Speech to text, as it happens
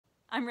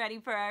I'm ready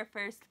for our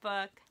first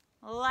book.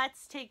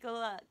 Let's take a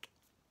look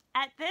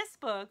at this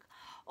book.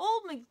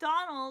 Old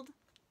MacDonald.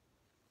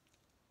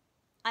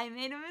 I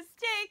made a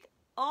mistake.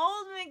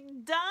 Old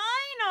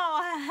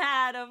MacDino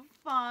had a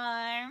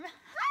farm.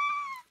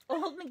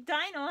 Old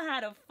MacDino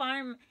Had a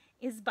Farm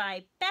is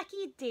by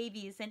Becky,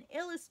 Davies and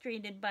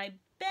illustrated by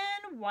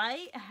Ben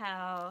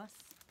Whitehouse.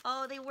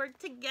 Oh, they work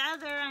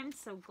together. I'm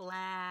so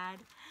glad.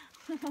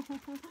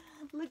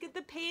 Look at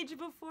the page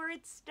before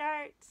it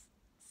starts.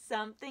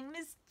 Something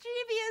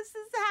mischievous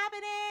is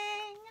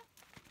happening.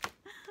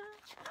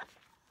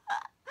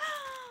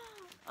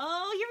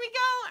 Oh, here we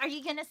go. Are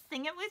you going to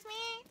sing it with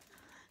me?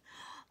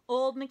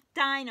 Old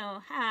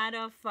MacDino had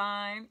a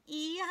farm,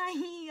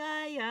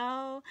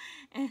 E-I-E-I-O,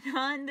 and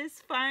on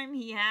this farm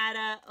he had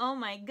a, oh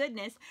my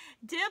goodness,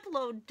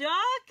 Diplodocus,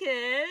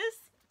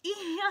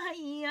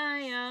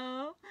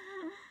 E-I-E-I-O,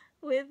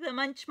 with a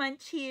munch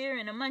munch here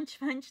and a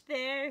munch munch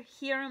there,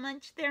 here a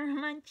munch, there a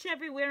munch,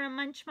 everywhere a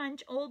munch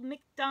munch. Old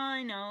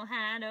MacDino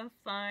had a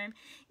farm,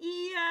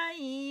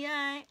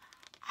 E-I-E-I,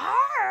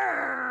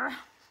 arr!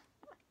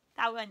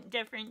 That went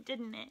different,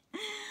 didn't it?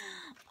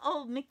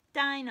 Old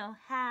MacDino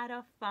had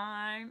a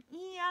farm,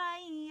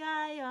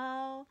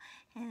 E-I-E-I-O,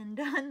 and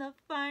on the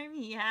farm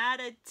he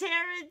had a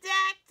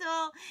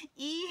pterodactyl,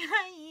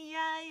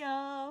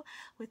 E-I-E-I-O,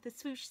 with a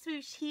swoosh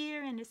swoosh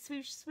here and a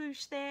swoosh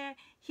swoosh there,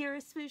 here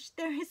a swoosh,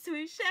 there a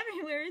swoosh,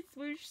 everywhere a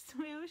swoosh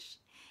swoosh.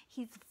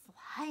 He's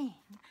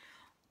flying.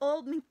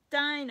 Old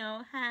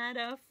MacDino had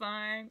a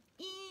farm,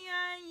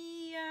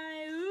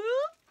 E-I-E-I,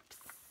 oops.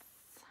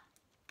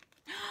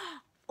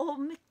 Old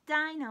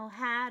MacDino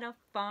had a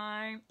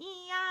farm,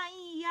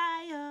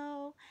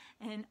 E-I-E-I-O,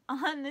 and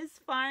on this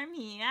farm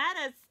he had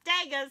a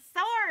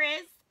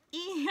stegosaurus,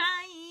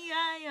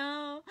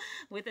 E-I-E-I-O,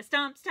 with a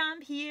stomp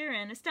stomp here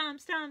and a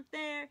stomp stomp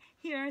there,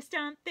 here a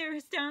stomp, there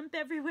a stomp,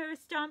 everywhere a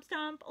stomp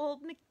stomp.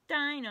 Old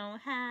MacDino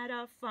had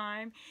a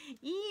farm,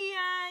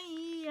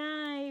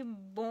 E-I-E-I,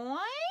 boing.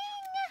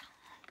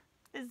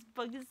 This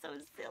book is so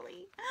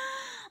silly.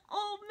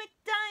 Old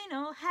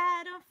MacDino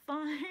had a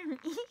farm,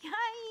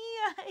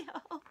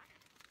 E-I-E-I-O.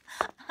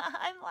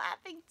 I'm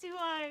laughing too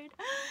hard.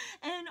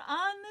 And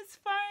on this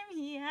farm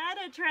he had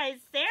a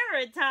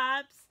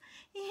triceratops,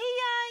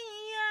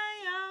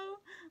 E-I-E-I-O,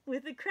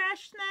 with a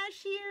crash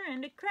smash here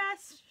and a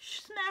crash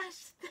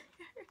smash there.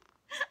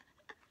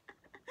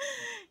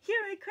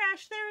 Here a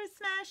crash, there a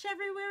smash,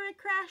 everywhere a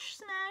crash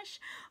smash.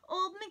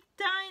 Old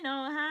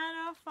MacDino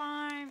had a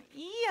farm,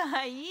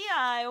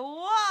 E-I-E-I,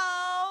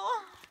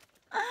 whoa!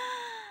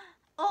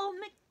 Old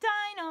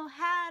MacDino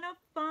had a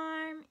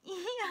farm,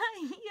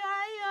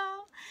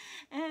 E-I-E-I-O,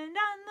 and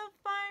on the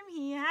farm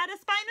he had a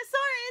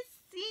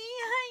Spinosaurus,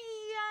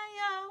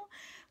 E-I-E-I-O,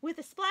 with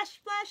a splash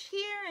splash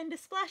here and a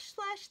splash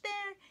splash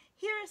there,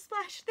 here a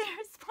splash, there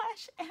a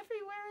splash,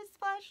 everywhere a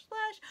splash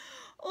splash.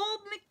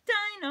 Old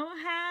MacDino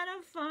had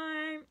a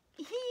farm,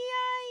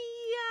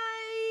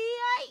 E-I-E-I,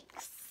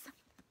 yikes!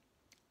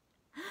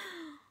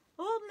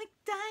 Old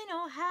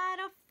MacDino had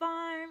a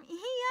farm,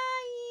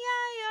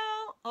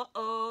 E-I-E-I-O,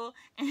 uh-oh,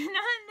 and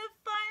on the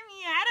farm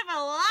he had a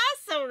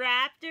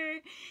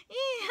velociraptor,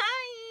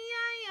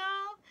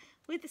 E-I-E-I-O,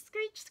 with a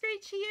screech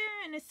screech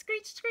here and a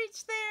screech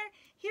screech there,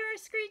 here a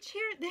screech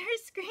here, there a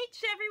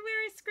screech,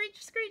 everywhere a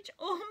screech screech.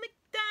 Old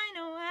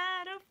MacDino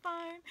had a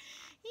farm,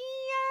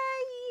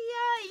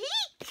 E-I-E-I,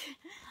 eek!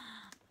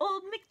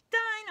 Old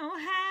MacDino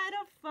had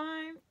a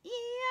farm,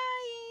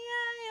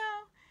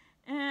 E-I-E-I-O,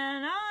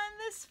 and on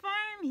this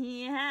farm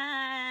he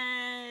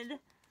had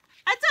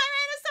a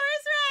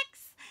Tyrannosaurus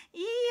Rex,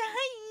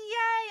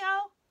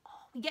 E-I-E-I-O.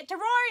 Oh, we get to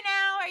roar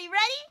now. Are you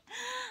ready?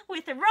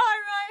 With a roar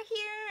roar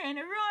here and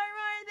a roar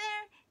roar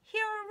there,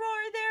 here a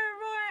roar, there a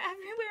roar,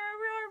 everywhere a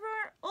roar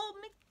roar. Old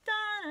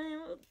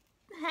MacDonald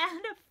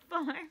had a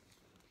farm.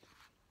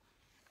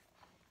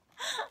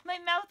 My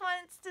mouth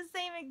wants to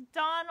say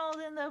McDonald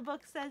and the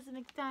book says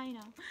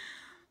MacDino.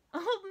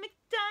 Old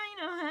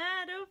MacDino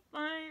had a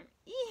farm,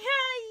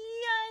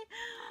 E-I-E-I,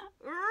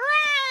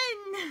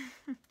 run!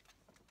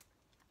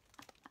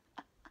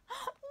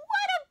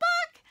 What a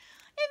book!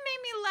 It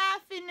made me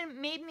laugh and it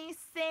made me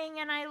sing,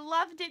 and I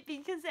loved it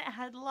because it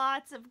had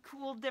lots of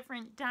cool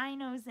different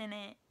dinos in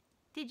it.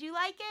 Did you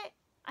like it?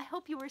 I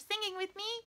hope you were singing with me.